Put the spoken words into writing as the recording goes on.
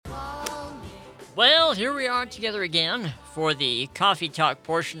Well, here we are together again for the coffee talk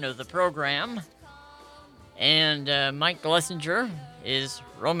portion of the program. And Mike Glessinger is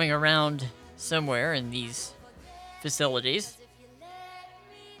roaming around somewhere in these facilities.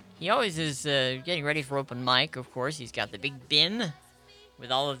 He always is getting ready for open mic, of course. He's got the big bin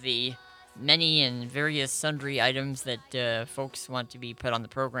with all of the many and various sundry items that folks want to be put on the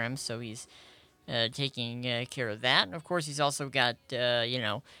program, so he's taking care of that. And of course, he's also got,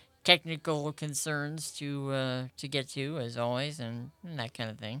 technical concerns to get to, as always, and that kind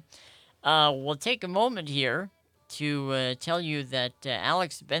of thing. We'll take a moment here to tell you that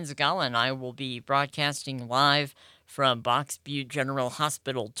Alex Benzagala and I will be broadcasting live from Box Butte General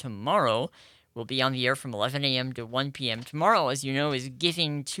Hospital tomorrow. We'll be on the air from 11 a.m. to 1 p.m. Tomorrow, as you know, is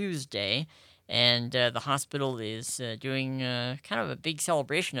Giving Tuesday, and the hospital is doing kind of a big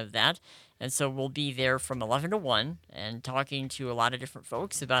celebration of that. And so we'll be there from 11 to 1 and talking to a lot of different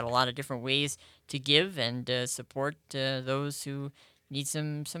folks about a lot of different ways to give and support those who need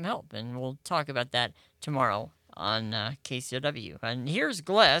some help. And we'll talk about that tomorrow on KCOW. And here's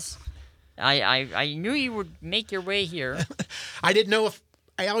Gless. I knew you would make your way here. I didn't know if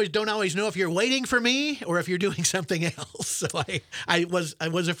I don't always know if you're waiting for me or if you're doing something else. So I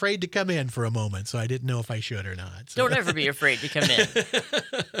was afraid to come in for a moment, so I didn't know if I should or not. So. Don't ever be afraid to come in.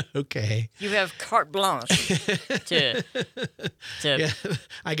 Okay. You have carte blanche to yeah,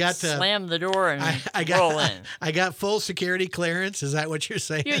 I got slam the door and I roll in. I got full security clearance. Is that what you're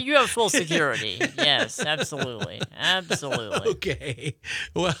saying? You have full security. Yes, absolutely. Absolutely. Okay.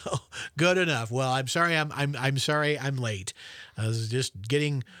 Well, good enough. Well, I'm sorry I'm sorry I'm late. I was just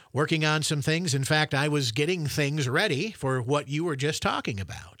working on some things. In fact, I was getting things ready for what you were just talking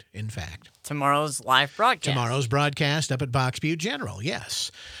about, in fact. Tomorrow's live broadcast. Tomorrow's broadcast up at Box Butte General,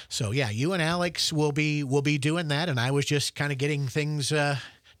 yes. So, yeah, you and Alex will be doing that, and I was just kind of getting things,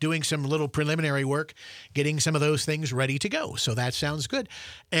 doing some little preliminary work, getting some of those things ready to go. So that sounds good.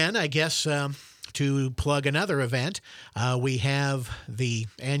 And I guess to plug another event, we have the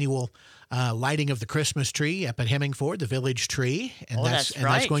annual lighting of the Christmas tree up at Hemmingford, the Village Tree. And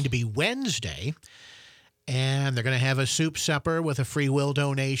that's going to be Wednesday. And they're going to have a soup supper with a free will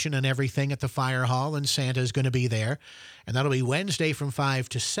donation and everything at the fire hall, and Santa's going to be there. And that'll be Wednesday from 5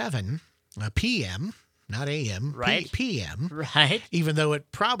 to 7 p.m., not a.m., right. p.m., right? Even though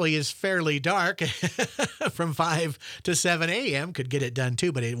it probably is fairly dark from 5 to 7 a.m. Could get it done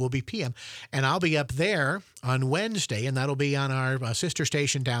too, but it will be p.m. And I'll be up there on Wednesday, and that'll be on our sister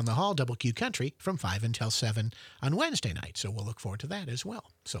station down the hall, WQ Country, from 5 until 7 on Wednesday night. So we'll look forward to that as well.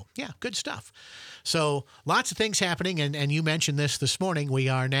 So, yeah, good stuff. So lots of things happening, and you mentioned this morning. We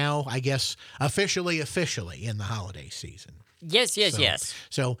are now, I guess, officially in the holiday season. Yes.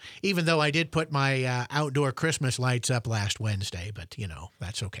 So even though I did put my outdoor Christmas lights up last Wednesday, but,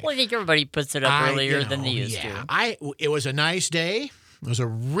 that's okay. Well, I think everybody puts it up earlier than they used to. It was a nice day. It was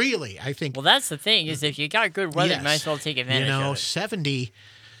I think. Well, that's the thing, is if you got good weather, you might as well take advantage of it.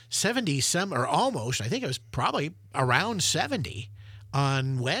 70 some, or almost, I think it was probably around 70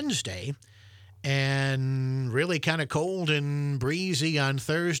 on Wednesday. And really kind of cold and breezy on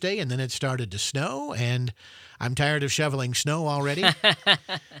Thursday, and then it started to snow, and I'm tired of shoveling snow already.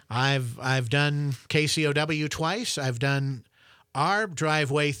 I've done KCOW twice. I've done our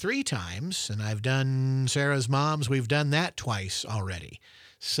driveway 3 times, and I've done Sarah's mom's. We've done that twice already.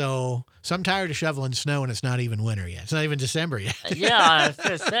 So I'm tired of shoveling snow, and it's not even winter yet. It's not even December yet. Yeah, I was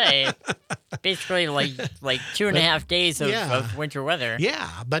going to say, basically like 2.5 days of winter weather. Yeah,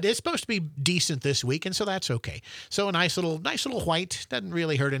 but it's supposed to be decent this week, and so that's okay. So a nice little white doesn't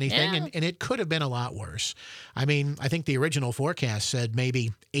really hurt anything, and it could have been a lot worse. I mean, I think the original forecast said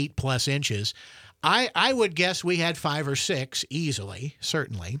maybe 8+ inches. I would guess we had 5 or 6 easily,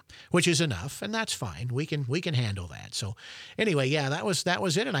 certainly, which is enough, and that's fine. We can handle that. So anyway, yeah, that was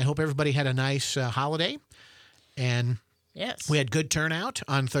it, and I hope everybody had a nice holiday. And yes, we had good turnout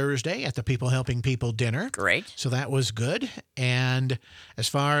on Thursday at the People Helping People dinner. Great. So that was good. And as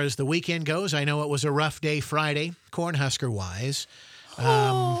far as the weekend goes, I know it was a rough day Friday, Cornhusker-wise.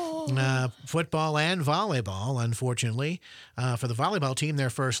 Football and volleyball, unfortunately. For the volleyball team, their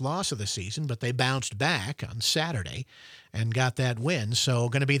first loss of the season, but they bounced back on Saturday and got that win. So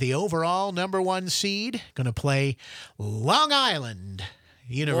going to be the overall number 1 seed, going to play Long Island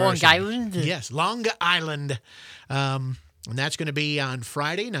University. Long Island? Yes, Long Island. And that's going to be on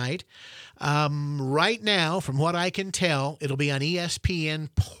Friday night. Right now, from what I can tell, it'll be on ESPN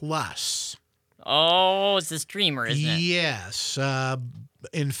Plus. Oh, it's a streamer, isn't it? Yes.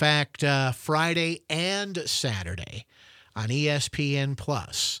 In fact, Friday and Saturday on ESPN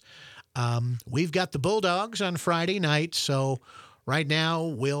Plus. We've got the Bulldogs on Friday night, so right now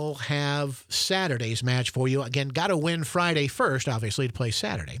we'll have Saturday's match for you. Again, got to win Friday first, obviously, to play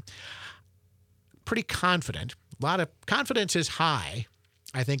Saturday. Pretty confident. A lot of confidence is high.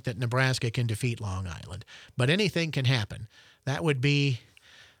 I think that Nebraska can defeat Long Island, but anything can happen. That would be,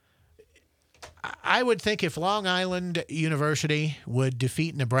 I would think if Long Island University would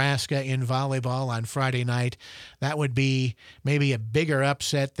defeat Nebraska in volleyball on Friday night, that would be maybe a bigger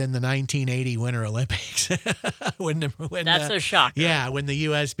upset than the 1980 Winter Olympics. That's a shocker. Yeah, when the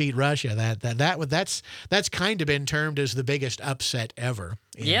U.S. beat Russia, that's kind of been termed as the biggest upset ever.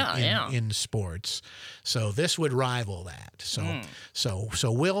 In sports. So this would rival that. So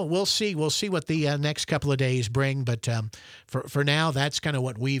we'll see what the next couple of days bring. But for now, that's kind of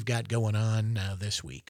what we've got going on this week.